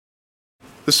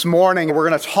This morning, we're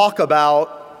going to talk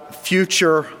about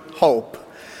future hope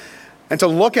and to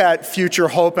look at future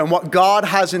hope and what God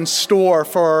has in store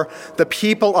for the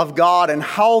people of God and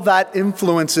how that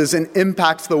influences and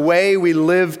impacts the way we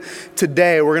live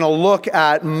today. We're going to look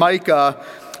at Micah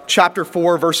chapter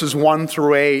 4, verses 1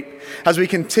 through 8. As we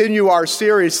continue our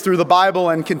series through the Bible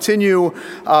and continue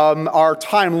our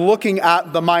time looking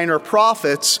at the minor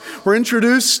prophets, we're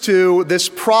introduced to this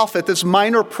prophet, this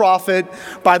minor prophet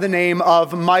by the name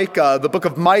of Micah. The book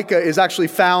of Micah is actually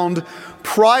found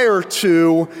prior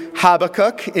to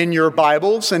Habakkuk in your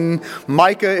Bibles, and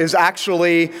Micah is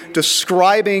actually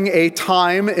describing a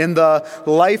time in the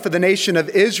life of the nation of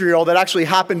Israel that actually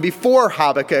happened before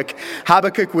Habakkuk.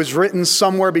 Habakkuk was written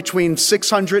somewhere between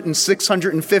 600 and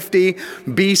 650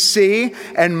 BC,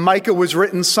 and Micah was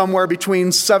written somewhere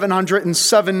between 700 and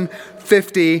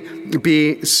 750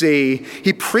 BC.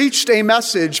 He preached a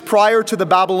message prior to the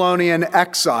Babylonian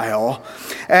exile,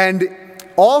 and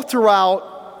all throughout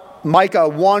Micah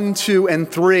 1, 2, and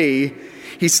 3,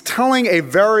 he's telling a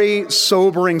very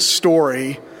sobering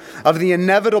story of the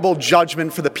inevitable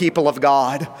judgment for the people of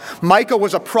God. Micah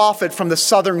was a prophet from the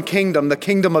southern kingdom, the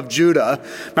kingdom of Judah.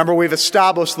 Remember, we've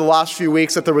established the last few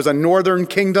weeks that there was a northern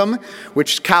kingdom,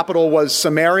 which capital was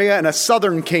Samaria, and a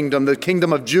southern kingdom, the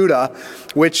kingdom of Judah,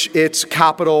 which its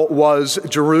capital was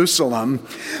Jerusalem.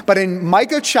 But in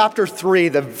Micah chapter 3,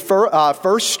 the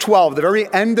verse 12, the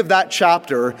very end of that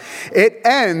chapter, it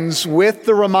ends with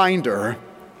the reminder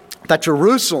that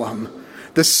Jerusalem,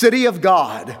 the city of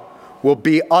God, will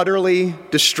be utterly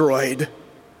destroyed.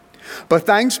 But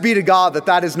thanks be to God that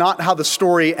that is not how the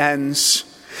story ends,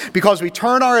 because we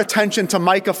turn our attention to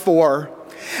Micah 4,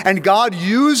 and God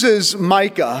uses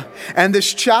Micah and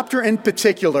this chapter in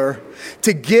particular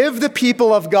to give the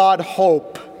people of God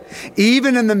hope,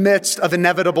 even in the midst of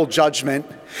inevitable judgment,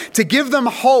 to give them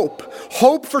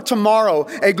hope for tomorrow,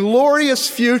 a glorious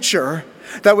future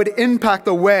that would impact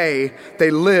the way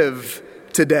they live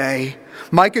today.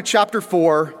 Micah chapter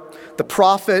 4, the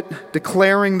prophet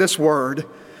declaring this word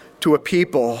to a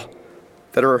people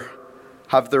that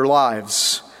have their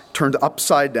lives turned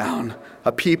upside down,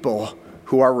 a people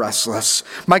who are restless.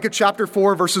 Micah chapter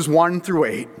 4, verses 1 through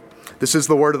 8. This is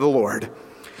the word of the Lord.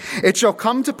 It shall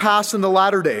come to pass in the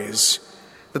latter days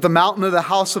that the mountain of the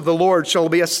house of the Lord shall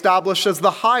be established as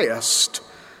the highest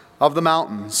of the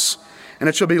mountains, and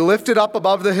it shall be lifted up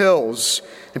above the hills,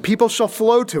 and people shall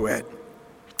flow to it.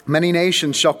 Many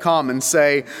nations shall come and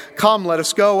say, "Come, let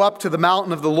us go up to the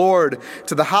mountain of the Lord,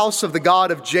 to the house of the God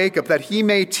of Jacob, that he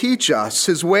may teach us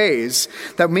his ways,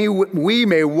 that we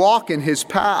may walk in his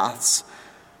paths.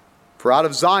 For out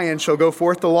of Zion shall go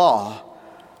forth the law,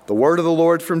 the word of the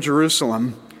Lord from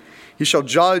Jerusalem. He shall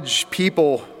judge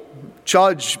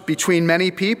between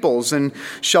many peoples, and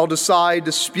shall decide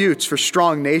disputes for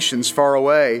strong nations far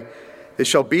away. They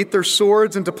shall beat their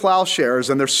swords into plowshares,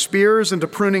 and their spears into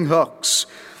pruning hooks.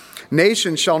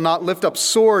 Nation shall not lift up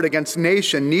sword against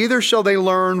nation, neither shall they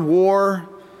learn war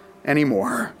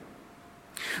anymore.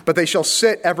 But they shall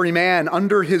sit every man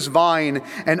under his vine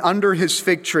and under his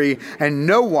fig tree, and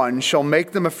no one shall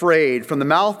make them afraid. From the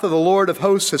mouth of the Lord of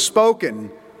hosts has spoken.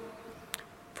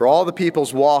 For all the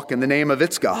peoples walk in the name of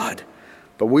its God,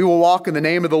 but we will walk in the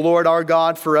name of the Lord our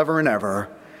God forever and ever.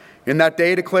 In that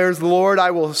day, declares the Lord,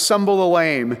 I will assemble the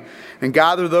lame and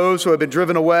gather those who have been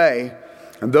driven away,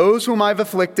 and those whom I have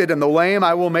afflicted, and the lame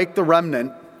I will make the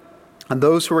remnant, and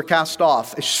those who are cast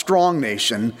off, a strong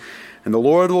nation, and the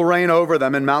Lord will reign over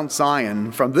them in Mount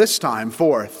Zion from this time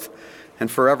forth and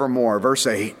forevermore. Verse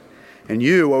 8, and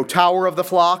you, O tower of the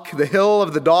flock, the hill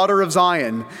of the daughter of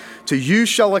Zion, to you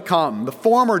shall it come, the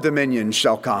former dominion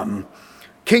shall come,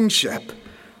 kingship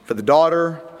for the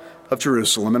daughter of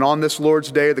Jerusalem. And on this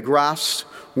Lord's day, the grass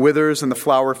withers and the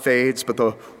flower fades, but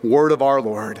the word of our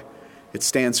Lord, it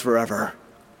stands forever.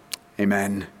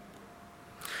 Amen.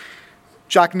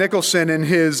 Jack Nicholson, in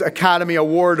his Academy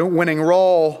Award-winning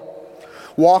role,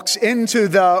 walks into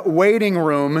the waiting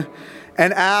room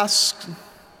and asks,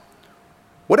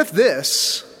 what if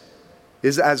this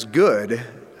is as good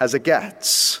as it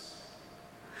gets?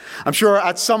 I'm sure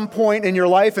at some point in your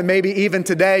life, and maybe even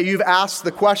today, you've asked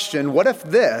the question, what if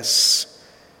this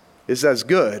is as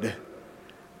good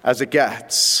as it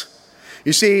gets?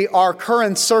 You see, our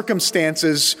current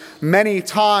circumstances many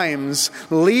times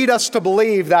lead us to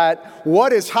believe that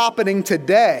what is happening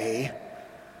today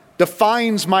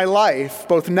defines my life,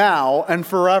 both now and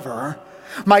forever.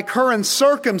 My current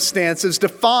circumstances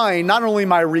define not only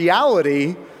my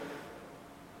reality,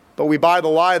 but we buy the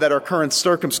lie that our current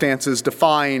circumstances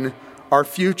define our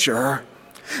future.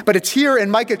 But it's here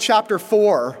in Micah chapter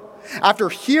 4, after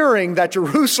hearing that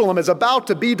Jerusalem is about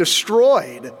to be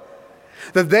destroyed,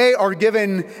 that they are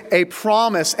given a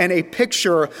promise and a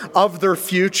picture of their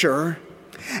future.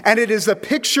 And it is a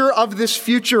picture of this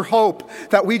future hope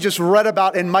that we just read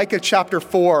about in Micah chapter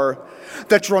 4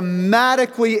 that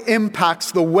dramatically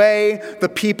impacts the way the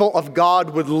people of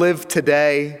God would live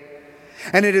today.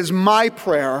 And it is my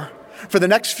prayer for the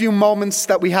next few moments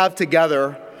that we have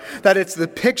together that it's the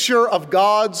picture of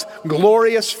God's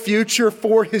glorious future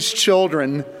for his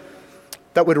children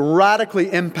that would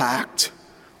radically impact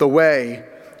the way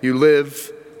you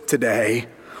live today.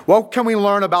 What can we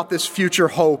learn about this future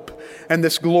hope and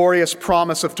this glorious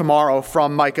promise of tomorrow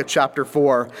from Micah chapter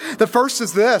 4? The first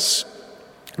is this: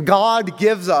 God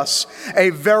gives us a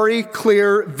very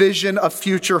clear vision of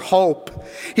future hope.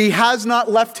 He has not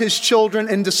left his children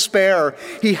in despair.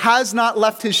 He has not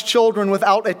left his children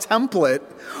without a template.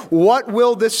 What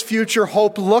will this future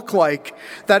hope look like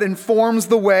that informs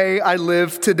the way I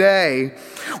live today?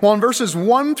 Well, in verses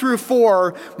 1 through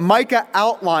 4, Micah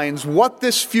outlines what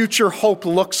this future hope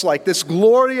looks like, this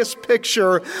glorious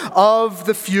picture of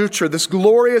the future, this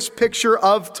glorious picture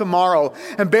of tomorrow.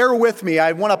 And bear with me,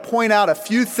 I want to point out a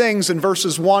few things in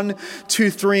verses 1, 2,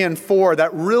 3, and 4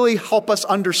 that really help us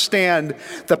understand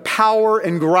the power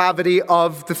and gravity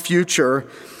of the future.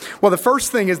 Well, the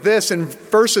first thing is this: in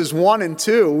verses 1 and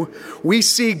 2, we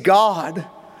see God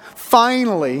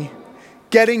finally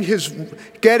getting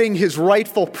his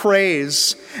rightful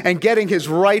praise and getting his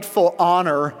rightful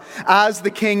honor as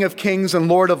the King of Kings and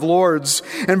Lord of Lords.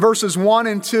 In verses 1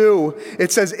 and 2,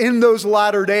 it says, in those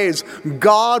latter days,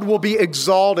 God will be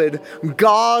exalted,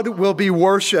 God will be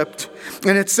worshipped.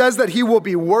 And it says that he will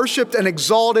be worshipped and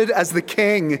exalted as the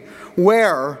King.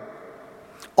 Where?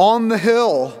 On the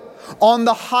hill, on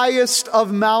the highest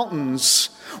of mountains.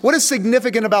 What is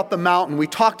significant about the mountain? We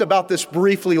talked about this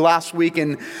briefly last week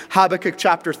in Habakkuk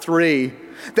chapter 3.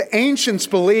 The ancients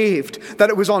believed that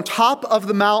it was on top of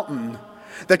the mountain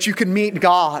that you could meet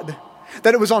God,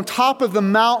 that it was on top of the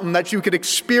mountain that you could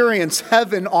experience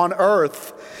heaven on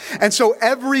earth. And so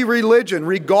every religion,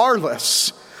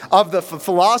 regardless of the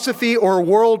philosophy or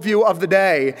worldview of the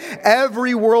day,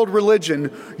 every world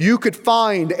religion, you could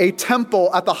find a temple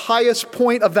at the highest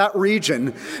point of that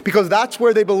region, because that's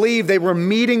where they believed they were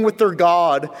meeting with their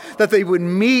God, that they would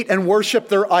meet and worship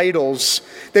their idols.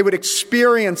 They would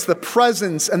experience the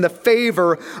presence and the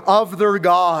favor of their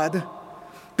God.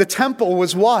 The temple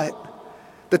was what?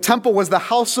 The temple was the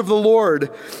house of the Lord.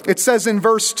 It says in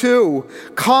verse 2,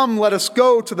 "Come, let us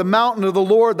go to the mountain of the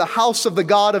Lord, the house of the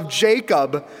God of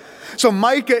Jacob." So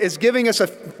Micah is giving us a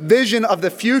vision of the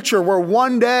future where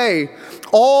one day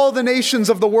all the nations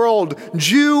of the world,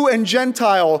 Jew and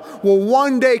Gentile, will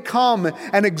one day come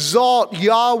and exalt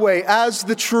Yahweh as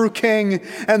the true King,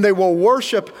 and they will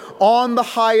worship on the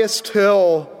highest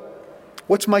hill.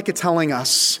 What's Micah telling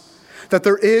us? That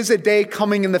there is a day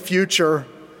coming in the future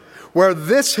where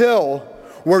this hill,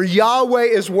 where Yahweh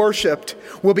is worshipped,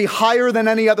 will be higher than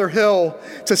any other hill,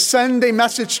 to send a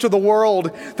message to the world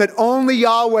that only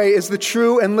Yahweh is the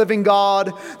true and living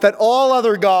God, that all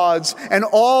other gods and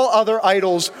all other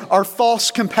idols are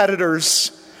false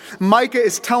competitors. Micah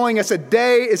is telling us a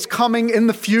day is coming in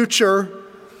the future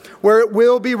where it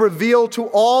will be revealed to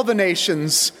all the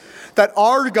nations that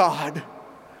our God,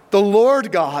 the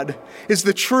Lord God, is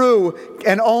the true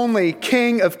and only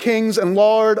King of kings and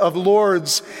Lord of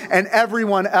lords, and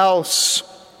everyone else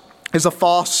is a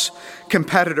false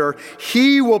competitor.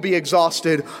 He will be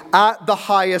exhausted at the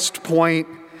highest point.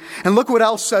 And look what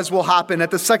else says will happen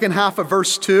at the second half of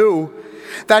verse 2.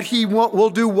 That he will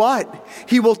do what?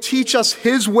 He will teach us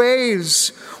his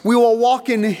ways. We will walk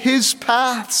in his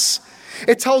paths.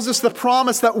 It tells us the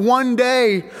promise that one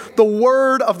day the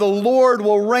word of the Lord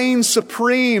will reign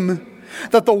supreme,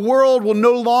 that the world will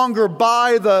no longer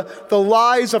buy the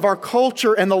lies of our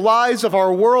culture and the lies of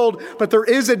our world, but there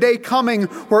is a day coming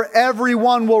where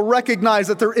everyone will recognize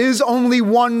that there is only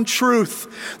one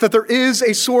truth, that there is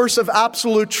a source of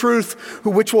absolute truth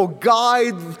which will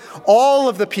guide all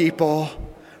of the people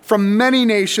from many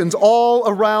nations all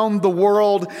around the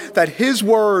world, that his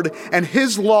word and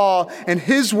his law and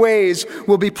his ways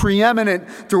will be preeminent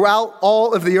throughout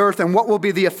all of the earth. And what will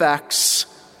be the effects?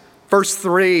 Verse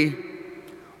 3,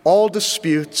 all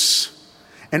disputes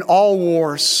and all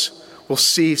wars will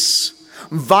cease.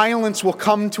 Violence will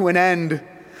come to an end,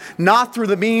 not through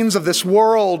the means of this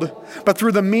world, but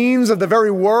through the means of the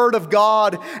very word of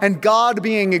God, and God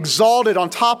being exalted on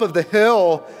top of the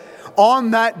hill.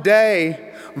 On that day,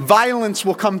 violence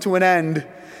will come to an end,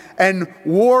 and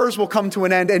wars will come to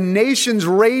an end, and nations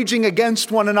raging against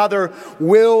one another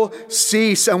will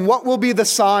cease. And what will be the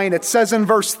sign? It says in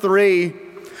verse 3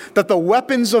 that the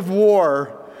weapons of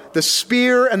war the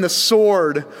spear and the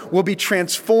sword will be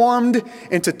transformed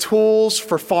into tools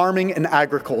for farming and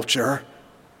agriculture.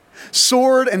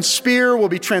 Sword and spear will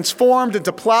be transformed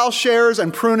into plowshares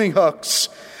and pruning hooks.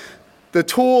 The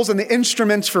tools and the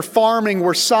instruments for farming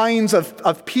were signs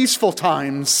of peaceful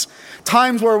times,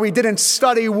 times where we didn't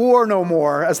study war no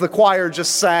more, as the choir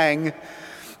just sang.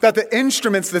 That the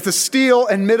instruments, that the steel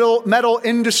and metal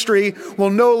industry will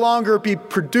no longer be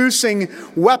producing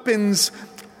weapons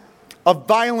of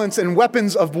violence and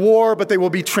weapons of war, but they will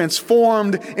be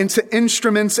transformed into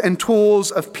instruments and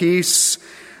tools of peace.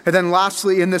 And then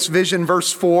lastly, in this vision,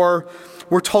 verse 4,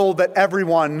 we're told that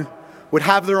everyone would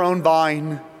have their own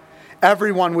vine.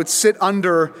 Everyone would sit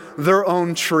under their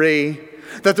own tree.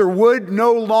 That there would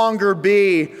no longer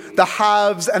be the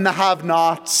haves and the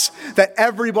have-nots. That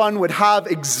everyone would have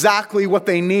exactly what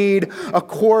they need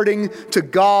according to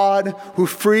God, who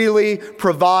freely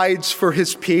provides for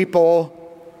his people.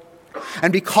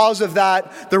 And because of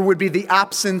that, there would be the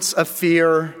absence of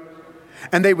fear.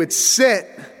 And they would sit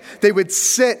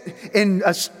in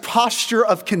a posture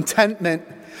of contentment.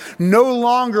 No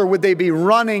longer would they be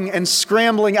running and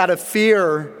scrambling out of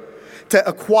fear to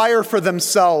acquire for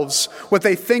themselves what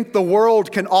they think the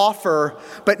world can offer,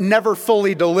 but never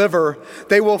fully deliver.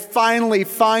 They will finally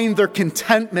find their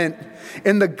contentment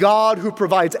in the God who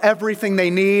provides everything they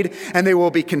need, and they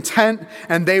will be content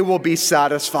and they will be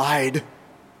satisfied.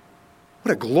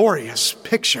 What a glorious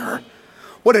picture.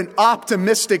 What an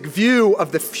optimistic view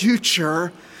of the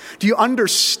future. Do you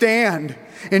understand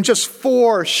in just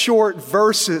 4 short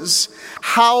verses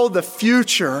how the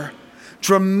future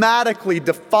dramatically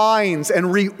defines and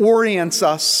reorients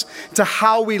us to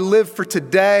how we live for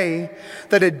today?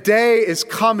 That a day is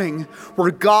coming where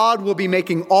God will be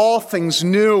making all things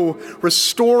new,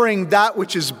 restoring that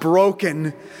which is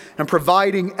broken, and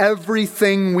providing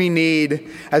everything we need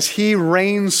as he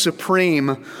reigns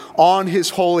supreme on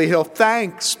his holy hill.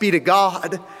 Thanks be to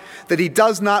God that he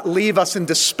does not leave us in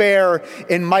despair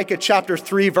in Micah chapter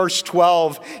 3, verse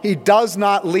 12. He does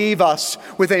not leave us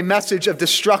with a message of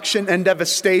destruction and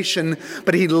devastation,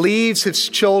 but he leaves his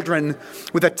children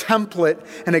with a template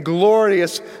and a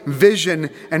glorious vision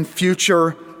and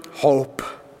future hope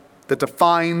that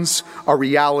defines our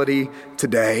reality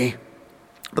today.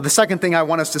 But the second thing I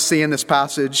want us to see in this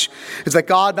passage is that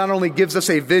God not only gives us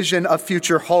a vision of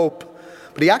future hope,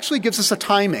 but he actually gives us a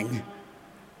timing.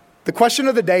 The question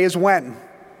of the day is when.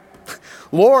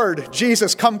 Lord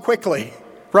Jesus, come quickly,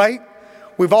 right?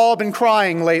 We've all been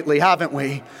crying lately, haven't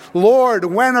we? Lord,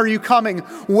 when are you coming?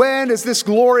 When is this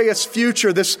glorious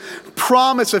future, this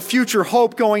promise of future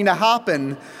hope going to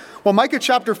happen? Well, Micah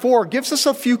chapter 4 gives us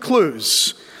a few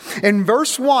clues. In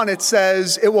verse 1, it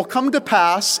says, it will come to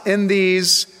pass in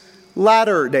these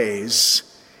latter days.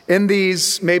 In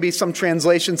these, maybe some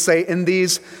translations say, in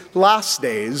these last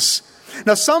days.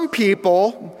 Now, some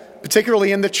people,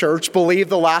 particularly in the church, believe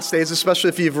the last days, especially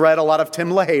if you've read a lot of Tim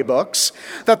LaHaye books,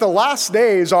 that the last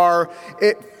days are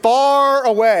far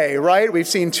away, right? We've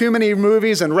seen too many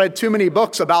movies and read too many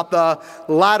books about the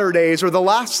latter days or the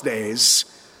last days.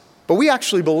 But we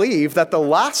actually believe that the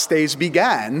last days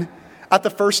began at the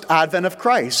first advent of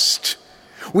Christ.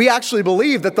 We actually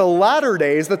believe that the latter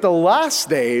days, that the last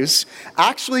days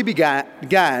actually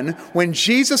began when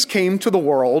Jesus came to the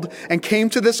world and came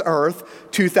to this earth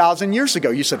 2,000 years ago.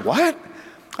 You said, what?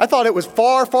 I thought it was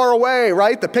far, far away,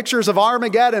 right? The pictures of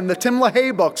Armageddon, the Tim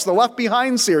LaHaye books, the Left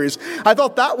Behind series. I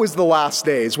thought that was the last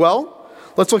days. Well,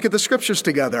 let's look at the scriptures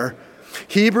together.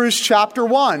 Hebrews chapter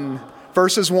 1,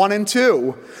 verses 1 and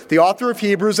 2. The author of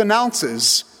Hebrews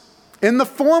announces, in the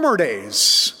former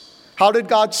days, how did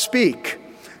God speak?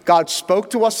 God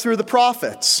spoke to us through the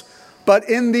prophets. But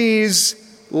in these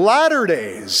latter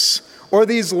days, or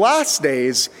these last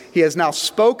days, he has now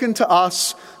spoken to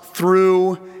us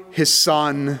through his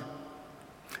Son.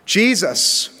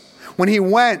 Jesus, when he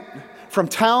went from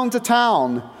town to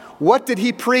town, what did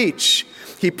he preach?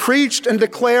 He preached and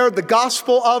declared the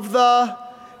gospel of the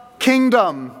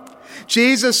kingdom.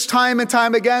 Jesus, time and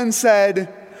time again,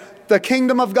 said, the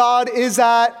kingdom of God is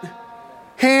at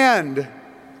hand.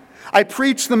 I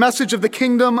preach the message of the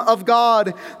kingdom of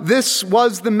God. This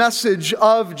was the message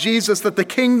of Jesus, that the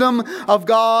kingdom of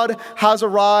God has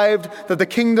arrived, that the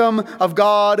kingdom of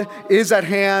God is at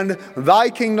hand. Thy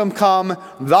kingdom come,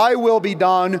 thy will be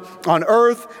done on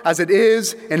earth as it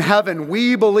is in heaven.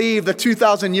 We believe that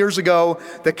 2,000 years ago,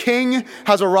 the king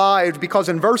has arrived, because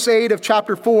in verse 8 of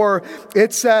chapter 4,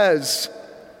 it says,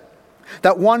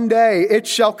 that one day it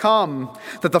shall come,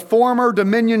 that the former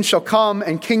dominion shall come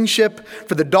and kingship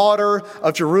for the daughter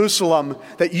of Jerusalem,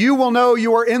 that you will know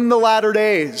you are in the latter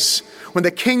days, when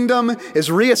the kingdom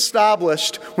is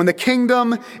reestablished, when the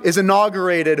kingdom is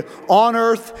inaugurated on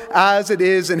earth as it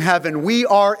is in heaven. We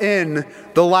are in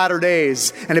the latter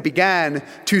days, and it began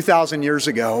 2,000 years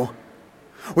ago.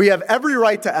 We have every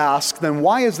right to ask, then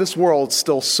why is this world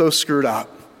still so screwed up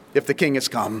if the king has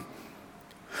come?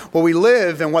 Well, we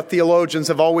live in what theologians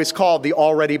have always called the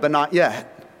already but not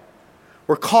yet.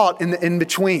 We're caught in the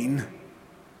in-between.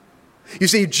 You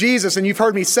see, Jesus, and you've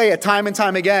heard me say it time and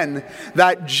time again,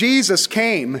 that Jesus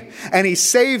came and he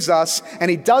saves us and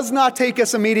he does not take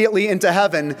us immediately into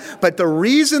heaven. But the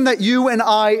reason that you and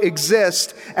I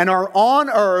exist and are on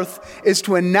earth is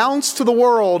to announce to the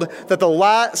world that the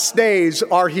last days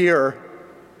are here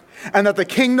and that the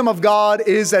kingdom of God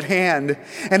is at hand.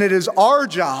 And it is our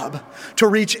job to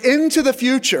reach into the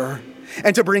future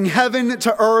and to bring heaven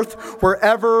to earth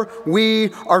wherever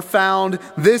we are found.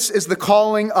 This is the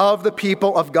calling of the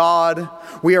people of God.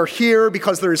 We are here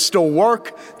because there is still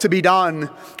work to be done.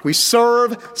 We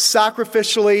serve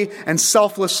sacrificially and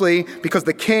selflessly because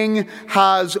the King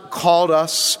has called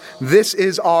us. This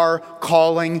is our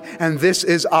calling and this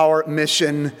is our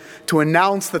mission, to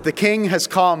announce that the King has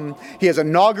come. He has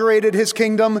inaugurated his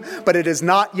kingdom, but it has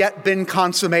not yet been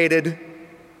consummated.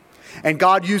 And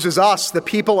God uses us, the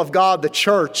people of God, the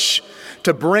church,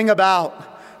 to bring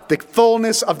about the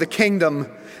fullness of the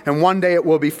kingdom. And one day it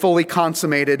will be fully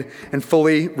consummated and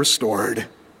fully restored.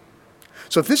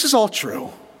 So if this is all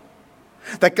true,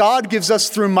 that God gives us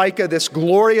through Micah this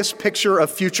glorious picture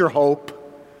of future hope,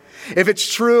 if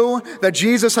it's true that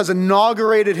Jesus has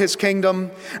inaugurated his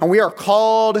kingdom and we are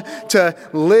called to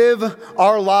live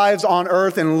our lives on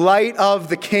earth in light of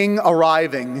the King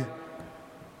arriving,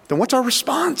 then what's our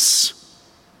response?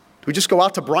 Do we just go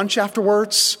out to brunch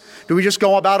afterwards? Do we just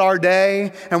go about our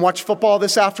day and watch football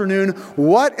this afternoon?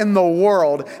 What in the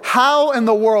world, how in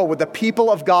the world would the people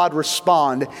of God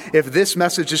respond if this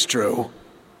message is true?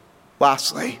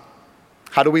 Lastly,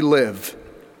 how do we live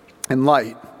in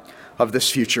light of this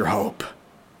future hope?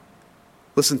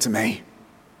 Listen to me.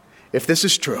 If this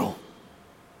is true,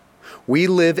 we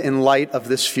live in light of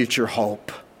this future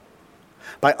hope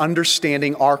by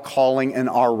understanding our calling and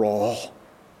our role.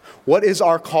 What is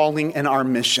our calling and our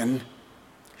mission?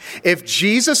 If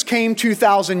Jesus came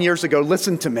 2,000 years ago,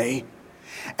 listen to me,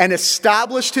 and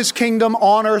established his kingdom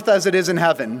on earth as it is in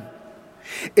heaven,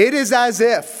 it is as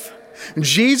if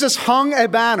Jesus hung a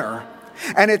banner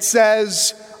and it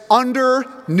says, under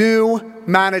new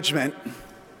management,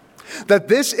 that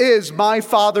this is my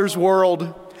Father's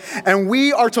world, and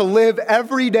we are to live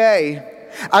every day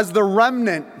as the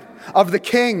remnant of the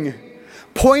King,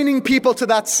 pointing people to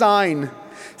that sign,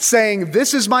 saying,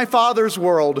 this is my Father's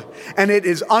world, and it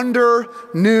is under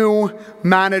new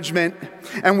management.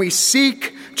 And we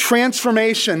seek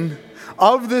transformation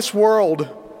of this world,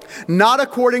 not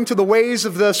according to the ways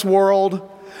of this world,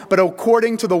 but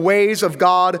according to the ways of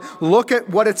God. Look at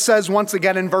what it says once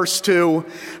again in verse 2.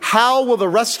 How will the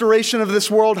restoration of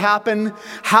this world happen?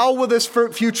 How will this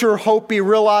future hope be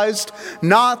realized?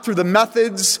 Not through the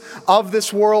methods of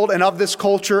this world and of this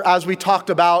culture, as we talked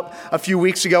about a few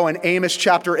weeks ago in Amos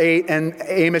chapter 8 and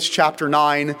Amos chapter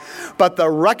 9, but the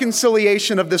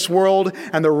reconciliation of this world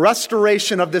and the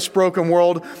restoration of this broken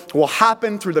world will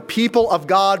happen through the people of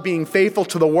God being faithful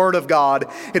to the Word of God.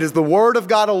 It is the Word of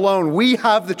God alone. We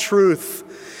have the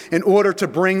truth in order to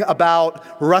bring about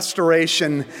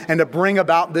restoration and to bring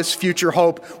about this future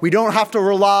hope. We don't have to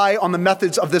rely on the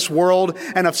methods of this world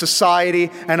and of society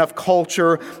and of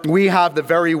culture. We have the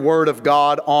very Word of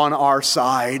God on our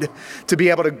side to be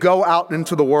able to go out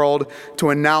into the world to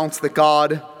announce that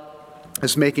God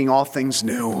is making all things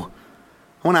new.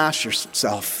 I want to ask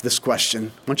yourself this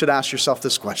question. I want you to ask yourself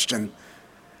this question.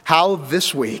 How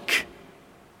this week,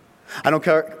 I don't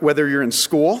care whether you're in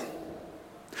school,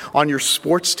 on your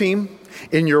sports team,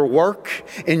 in your work,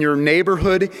 in your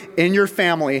neighborhood, in your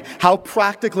family, how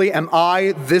practically am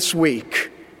I this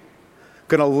week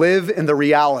going to live in the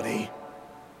reality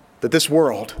that this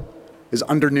world is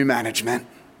under new management?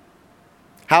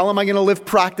 How am I going to live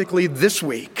practically this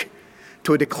week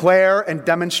to declare and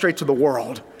demonstrate to the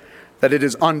world that it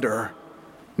is under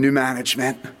new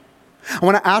management? I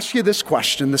want to ask you this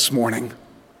question this morning.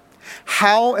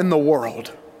 How in the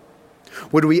world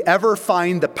would we ever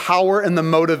find the power and the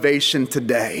motivation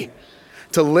today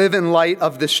to live in light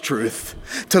of this truth,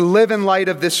 to live in light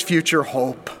of this future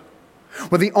hope?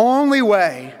 Well, the only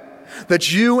way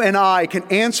that you and I can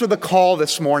answer the call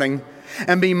this morning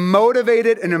and be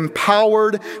motivated and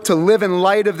empowered to live in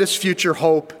light of this future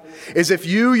hope is if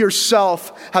you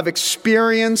yourself have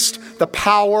experienced the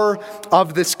power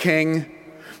of this King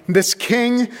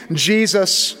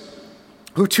Jesus,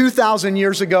 who 2,000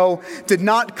 years ago did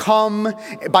not come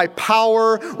by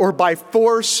power or by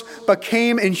force, but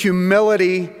came in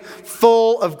humility,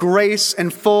 full of grace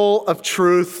and full of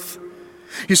truth.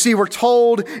 You see, we're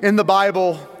told in the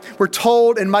Bible, we're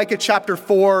told in Micah chapter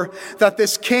 4 that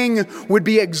this King would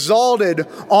be exalted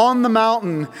on the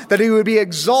mountain, that he would be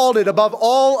exalted above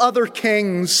all other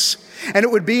kings. And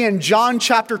it would be in John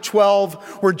chapter 12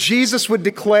 where Jesus would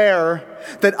declare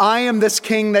that I am this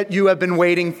King that you have been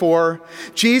waiting for.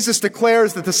 Jesus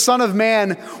declares that the Son of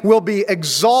Man will be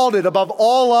exalted above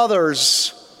all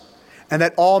others and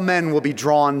that all men will be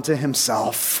drawn to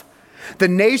himself. The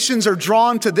nations are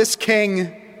drawn to this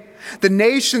King. The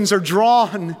nations are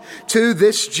drawn to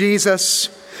this Jesus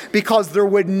because there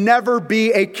would never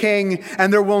be a king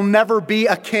and there will never be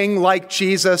a king like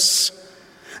Jesus.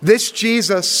 This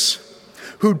Jesus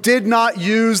who did not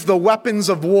use the weapons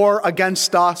of war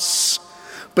against us,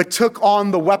 but took on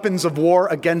the weapons of war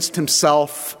against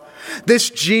himself.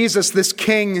 This Jesus, this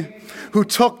King who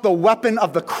took the weapon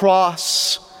of the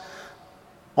cross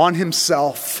on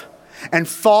himself and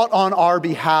fought on our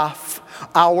behalf,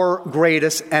 our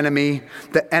greatest enemy,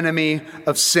 the enemy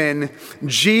of sin.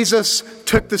 Jesus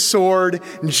took the sword,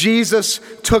 Jesus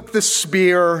took the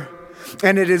spear,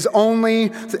 and it is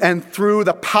only and through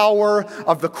the power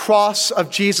of the cross of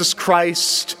Jesus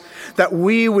Christ that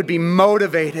we would be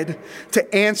motivated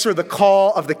to answer the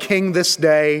call of the King this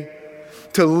day,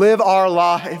 to live our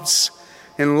lives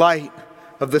in light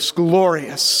of this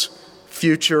glorious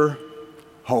future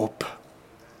hope.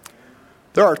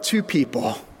 There are two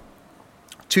people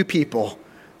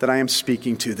that I am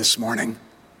speaking to this morning,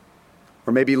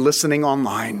 or maybe listening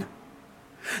online.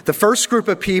 The first group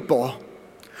of people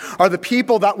are the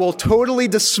people that will totally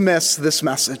dismiss this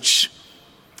message.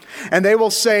 And they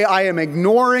will say, I am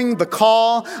ignoring the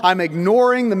call, I'm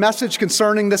ignoring the message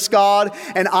concerning this God,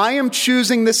 and I am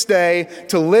choosing this day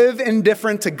to live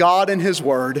indifferent to God and his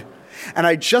word. And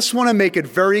I just want to make it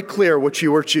very clear what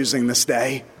you are choosing this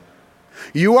day.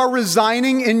 You are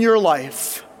resigning in your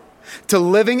life to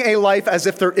living a life as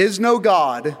if there is no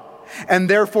God, and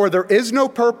therefore there is no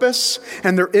purpose,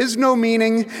 and there is no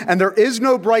meaning, and there is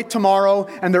no bright tomorrow,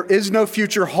 and there is no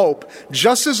future hope,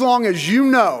 just as long as you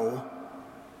know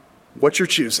what you're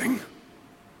choosing.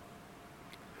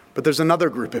 But there's another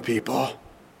group of people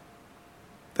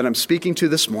that I'm speaking to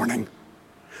this morning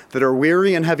that are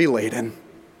weary and heavy laden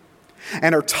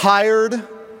and are tired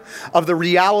of the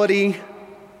reality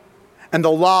and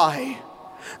the lie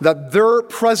that their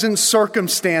present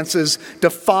circumstances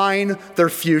define their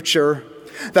future,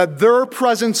 that their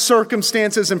present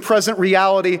circumstances and present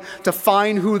reality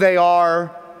define who they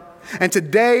are. And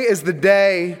today is the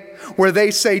day where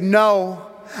they say, no,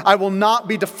 I will not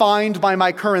be defined by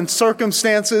my current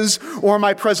circumstances or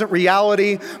my present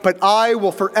reality, but I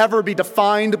will forever be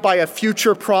defined by a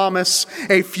future promise,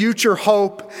 a future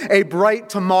hope, a bright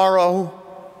tomorrow.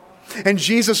 And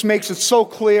Jesus makes it so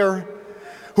clear,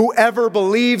 whoever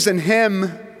believes in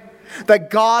him, that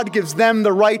God gives them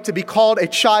the right to be called a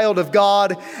child of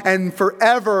God, and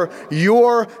forever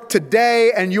your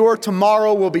today and your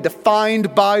tomorrow will be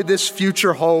defined by this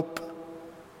future hope.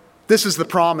 This is the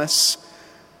promise.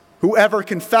 Whoever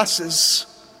confesses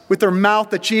with their mouth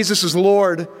that Jesus is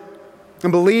Lord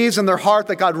and believes in their heart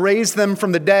that God raised them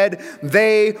from the dead,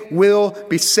 they will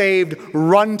be saved.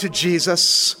 Run to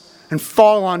Jesus and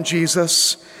fall on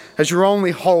Jesus as your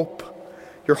only hope,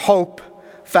 your hope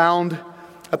found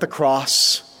at the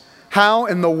cross. How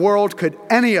in the world could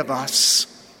any of us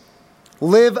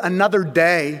live another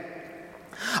day,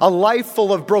 a life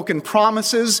full of broken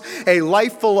promises, a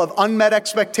life full of unmet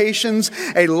expectations,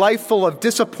 a life full of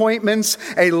disappointments,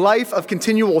 a life of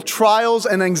continual trials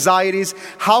and anxieties?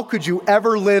 How could you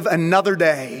ever live another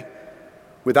day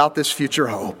without this future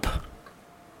hope?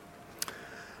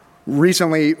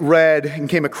 Recently read and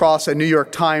came across a New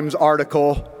York Times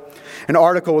article, an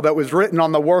article that was written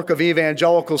on the work of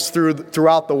evangelicals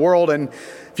throughout the world. And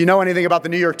if you know anything about the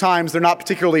New York Times, they're not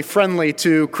particularly friendly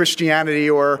to Christianity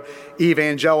or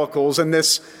evangelicals. And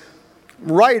this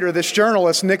writer, this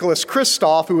journalist, Nicholas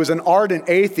Kristof, who was an ardent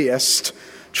atheist,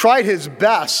 tried his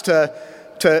best to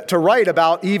write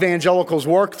about evangelicals'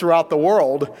 work throughout the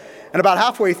world. And about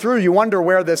halfway through, you wonder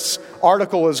where this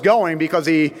article is going, because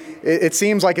it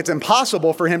seems like it's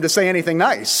impossible for him to say anything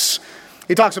nice.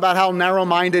 He talks about how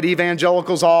narrow-minded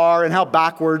evangelicals are and how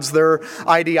backwards their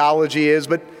ideology is.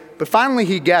 But finally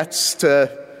he gets to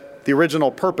the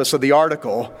original purpose of the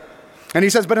article. And he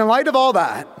says, but in light of all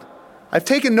that, I've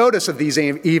taken notice of these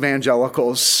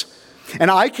evangelicals. And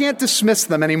I can't dismiss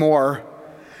them anymore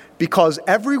because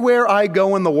everywhere I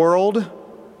go in the world,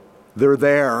 they're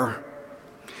there.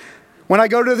 When I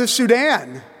go to the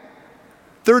Sudan,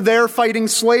 they're there fighting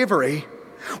slavery.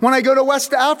 When I go to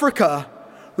West Africa,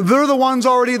 they're the ones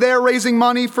already there raising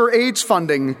money for AIDS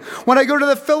funding. When I go to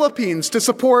the Philippines to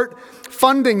support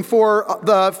funding for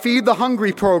the Feed the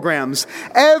Hungry programs,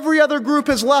 every other group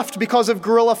has left because of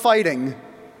guerrilla fighting.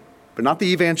 But not the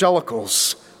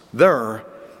evangelicals. They're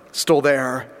still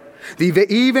there. The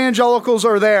evangelicals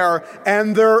are there,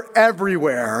 and they're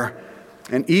everywhere.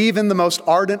 And even the most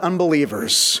ardent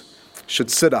unbelievers should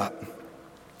sit up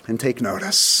and take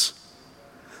notice.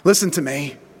 Listen to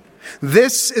me.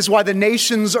 This is why the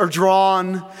nations are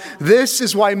drawn. This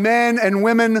is why men and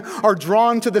women are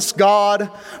drawn to this God,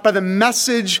 by the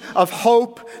message of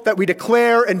hope that we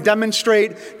declare and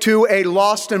demonstrate to a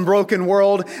lost and broken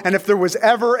world. And if there was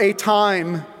ever a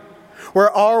time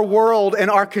where our world and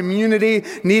our community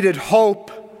needed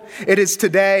hope, it is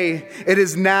today. It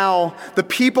is now. The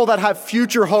people that have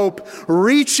future hope,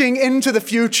 reaching into the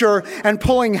future and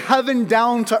pulling heaven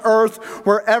down to earth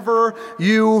wherever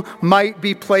you might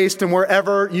be placed and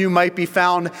wherever you might be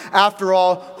found. After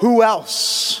all, who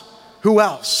else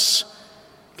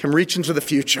can reach into the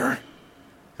future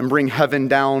and bring heaven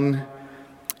down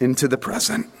into the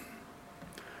present?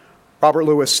 Robert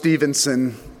Louis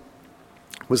Stevenson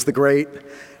was the great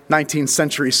 19th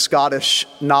century Scottish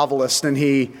novelist, and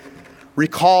he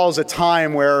recalls a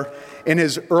time where in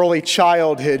his early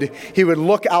childhood he would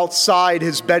look outside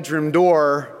his bedroom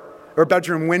door or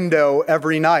bedroom window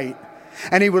every night,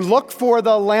 and he would look for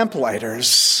the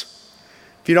lamplighters.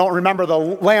 If you don't remember the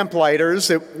lamplighters,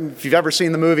 if you've ever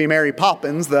seen the movie Mary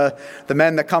Poppins, the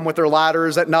men that come with their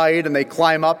ladders at night and they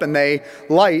climb up and they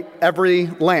light every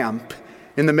lamp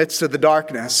in the midst of the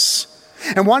darkness.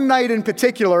 And one night in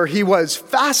particular, he was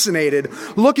fascinated,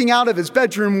 looking out of his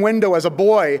bedroom window as a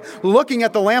boy, looking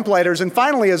at the lamplighters. And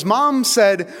finally, his mom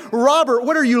said, "Robert,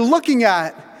 what are you looking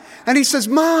at?" And he says,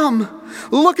 "Mom,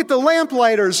 look at the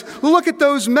lamplighters. Look at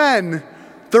those men.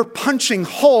 They're punching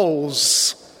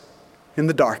holes in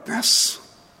the darkness."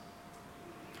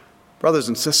 Brothers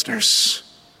and sisters,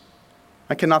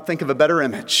 I cannot think of a better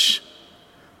image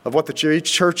of what the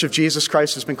Church of Jesus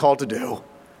Christ has been called to do.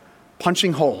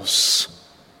 Punching holes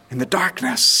in the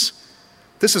darkness.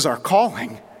 This is our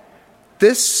calling.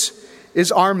 This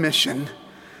is our mission,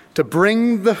 to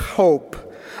bring the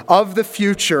hope of the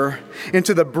future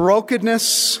into the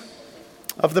brokenness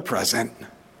of the present.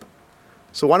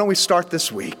 So why don't we start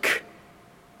this week,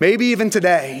 maybe even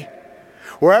today,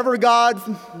 wherever God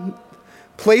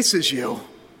places you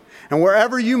and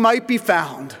wherever you might be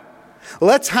found,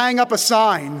 let's hang up a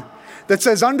sign that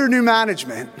says, "Under new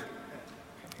management."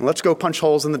 Let's go punch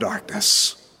holes in the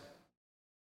darkness.